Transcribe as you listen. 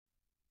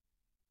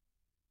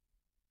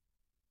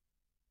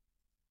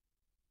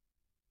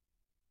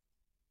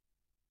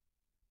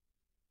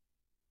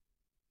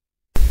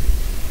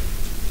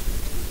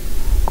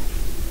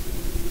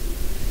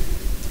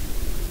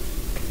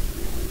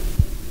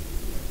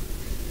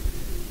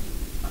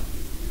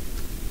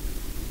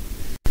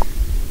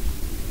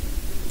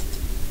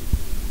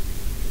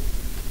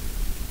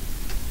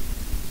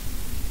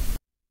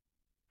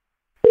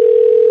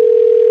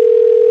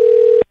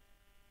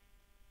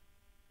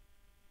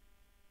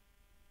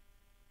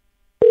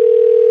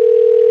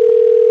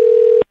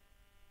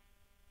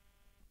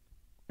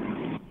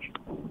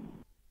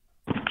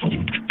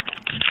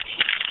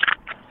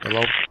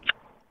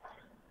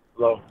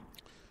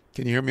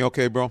Can you hear me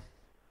okay, bro?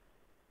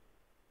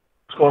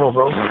 What's going on,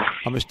 bro?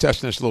 I'm just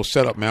testing this little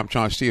setup, man. I'm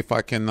trying to see if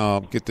I can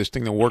get this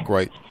thing to work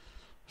right.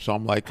 So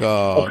I'm like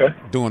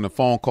doing the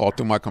phone call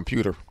through my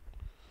computer.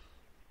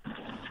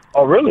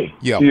 Oh, really?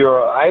 Yeah. To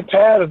your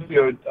iPad or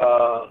your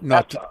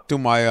laptop? Through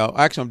my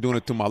actually, I'm doing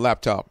it through my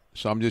laptop.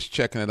 So I'm just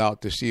checking it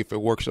out to see if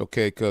it works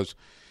okay. Because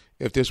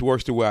if this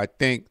works the way I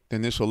think,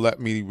 then this will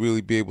let me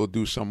really be able to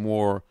do some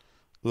more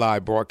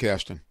live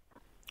broadcasting.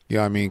 You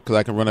know what I mean? Because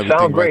I can run everything.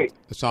 Sound great. Right.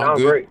 It sound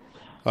good? Great.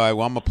 All right,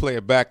 well, I'm going to play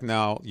it back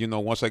now,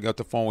 once I got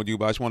the phone with you.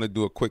 But I just want to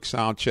do a quick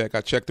sound check.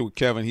 I checked it with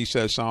Kevin. He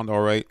said sound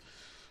all right.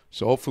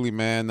 So hopefully,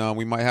 man,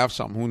 we might have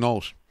something. Who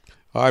knows?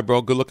 All right, bro.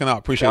 Good looking out.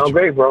 Appreciate you. Sound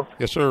great, bro.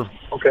 Yes, sir.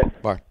 Okay.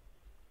 Bye.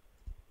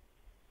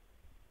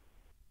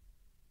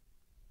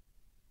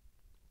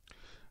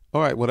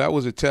 All right, well, that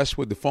was a test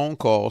with the phone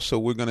call. So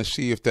we're going to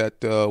see if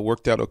that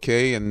worked out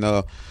okay.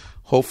 And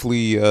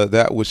hopefully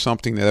that was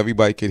something that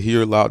everybody could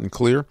hear loud and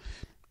clear.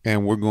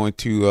 And we're going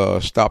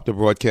to stop the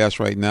broadcast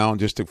right now in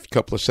just a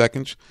couple of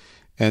seconds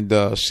and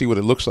see what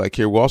it looks like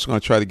here. We're also going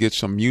to try to get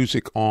some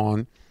music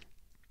on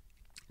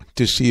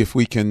to see if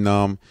we can,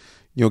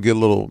 get a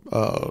little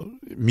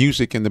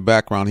music in the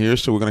background here.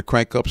 So we're going to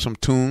crank up some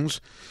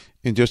tunes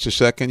in just a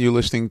second. You're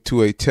listening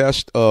to a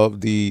test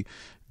of the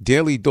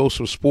Daily Dose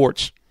of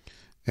Sports,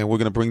 and we're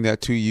going to bring that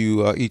to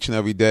you each and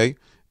every day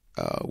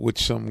with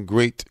some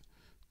great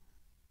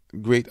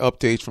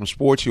updates from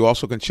sports. You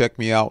also can check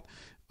me out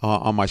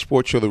on my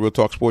sports show, the Real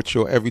Talk Sports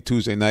Show, every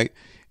Tuesday night,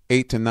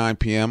 8 to 9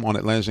 p.m. on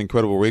Atlanta's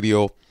Incredible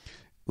Radio,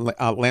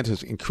 WIGO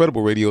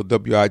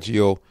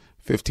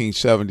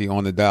 1570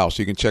 on the dial.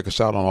 So you can check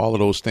us out on all of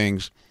those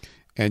things,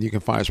 and you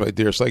can find us right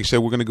there. So like I said,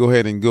 we're going to go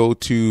ahead and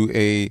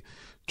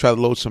try to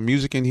load some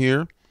music in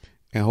here,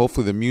 and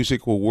hopefully the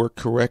music will work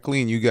correctly,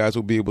 and you guys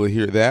will be able to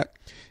hear that,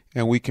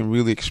 and we can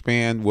really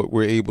expand what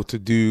we're able to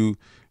do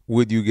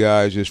with you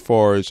guys as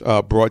far as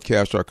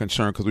broadcasts are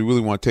concerned, because we really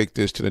want to take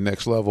this to the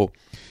next level.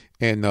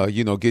 And,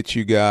 get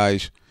you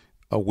guys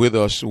with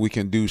us so we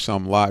can do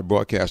some live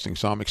broadcasting.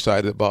 So I'm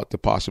excited about the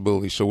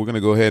possibility. So we're going to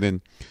go ahead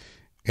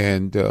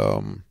and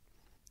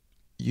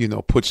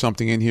put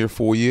something in here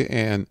for you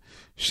and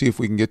see if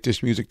we can get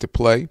this music to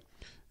play.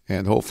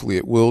 And hopefully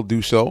it will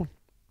do so.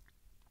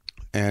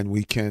 And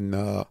we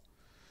can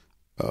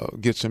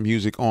get some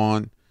music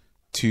on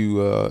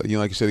to,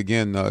 like I said,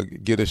 again,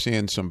 get us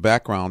in some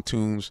background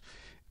tunes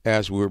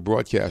as we're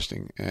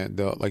broadcasting. And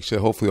like I said,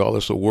 hopefully all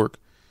this will work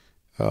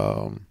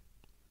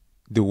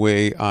the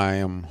way I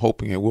am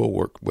hoping it will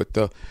work.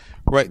 But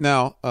right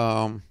now,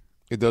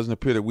 it doesn't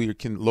appear that we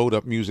can load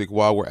up music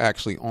while we're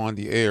actually on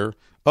the air.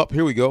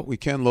 Here we go. We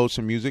can load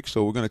some music,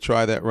 so we're going to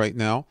try that right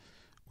now.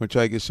 We're going to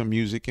try to get some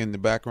music in the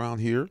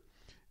background here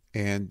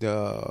and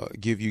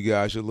give you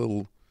guys a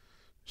little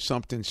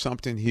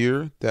something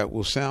here that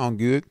will sound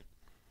good.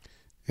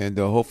 And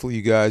hopefully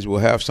you guys will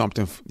have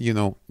something,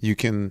 you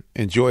can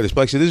enjoy this.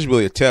 But like I said, this is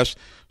really a test,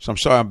 so I'm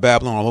sorry I'm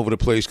babbling all over the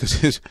place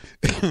because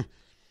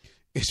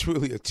it's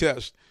really a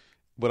test,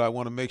 but I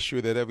want to make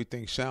sure that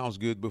everything sounds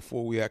good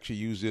before we actually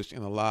use this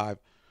in a live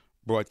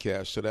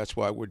broadcast. So that's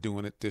why we're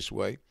doing it this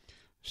way.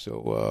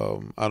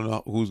 So I don't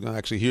know who's going to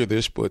actually hear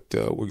this, but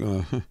we're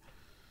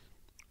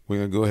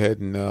gonna go ahead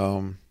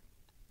and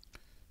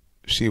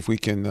see if we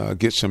can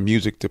get some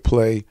music to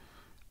play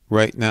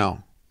right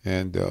now,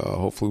 and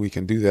hopefully we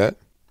can do that.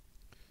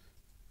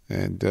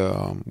 And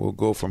we'll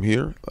go from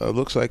here.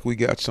 Looks like we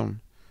got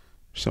some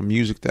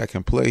music that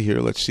can play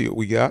here. Let's see what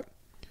we got.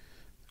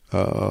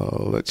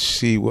 Let's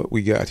see what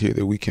we got here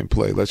that we can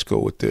play. Let's go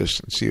with this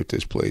and see if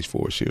this plays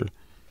for us here.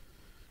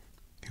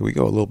 Here we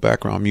go, a little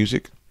background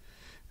music.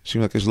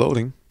 Seems like it's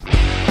loading. Well,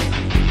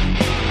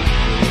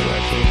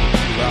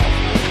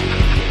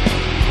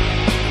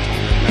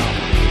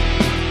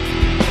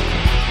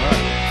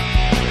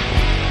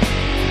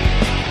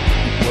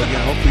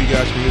 again, hopefully you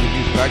guys can hear the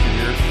music. I can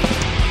hear it.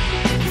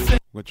 I'm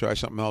going to try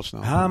something else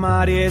now.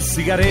 Amare e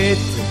sigarette.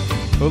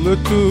 A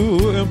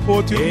little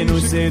important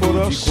music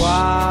for us. All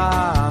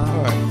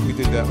right, we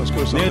did that. Let's go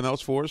to something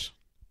else for us.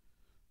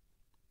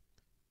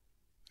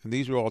 And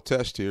these are all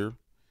tests here.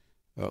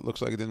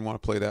 Looks like it didn't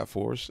want to play that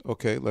for us.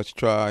 Okay, let's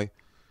try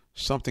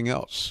something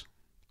else.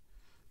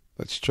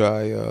 Let's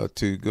try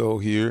to go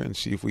here and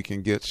see if we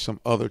can get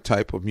some other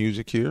type of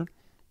music here.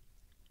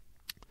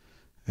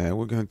 And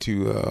we're going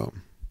to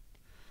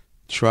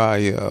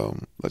try.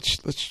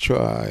 Let's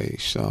try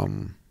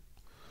some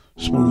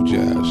smooth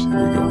jazz.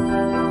 Here we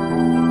go.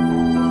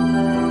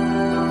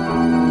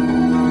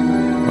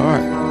 All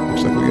right,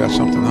 looks like we got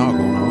something now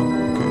going on.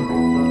 Okay,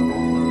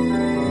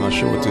 I'm not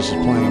sure what this is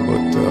playing,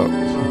 but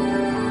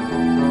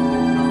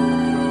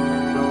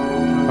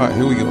all right,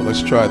 here we go.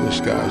 Let's try this,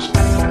 guys.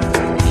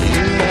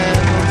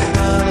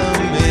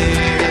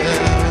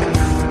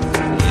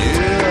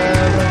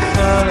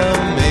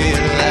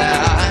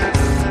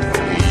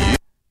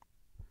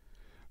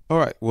 All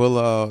right,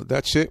 well,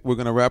 that's it. We're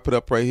going to wrap it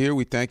up right here.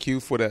 We thank you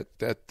for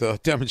that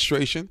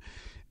demonstration,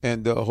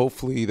 and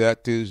hopefully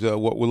that is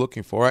what we're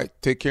looking for. All right,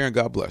 take care and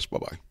God bless.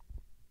 Bye-bye.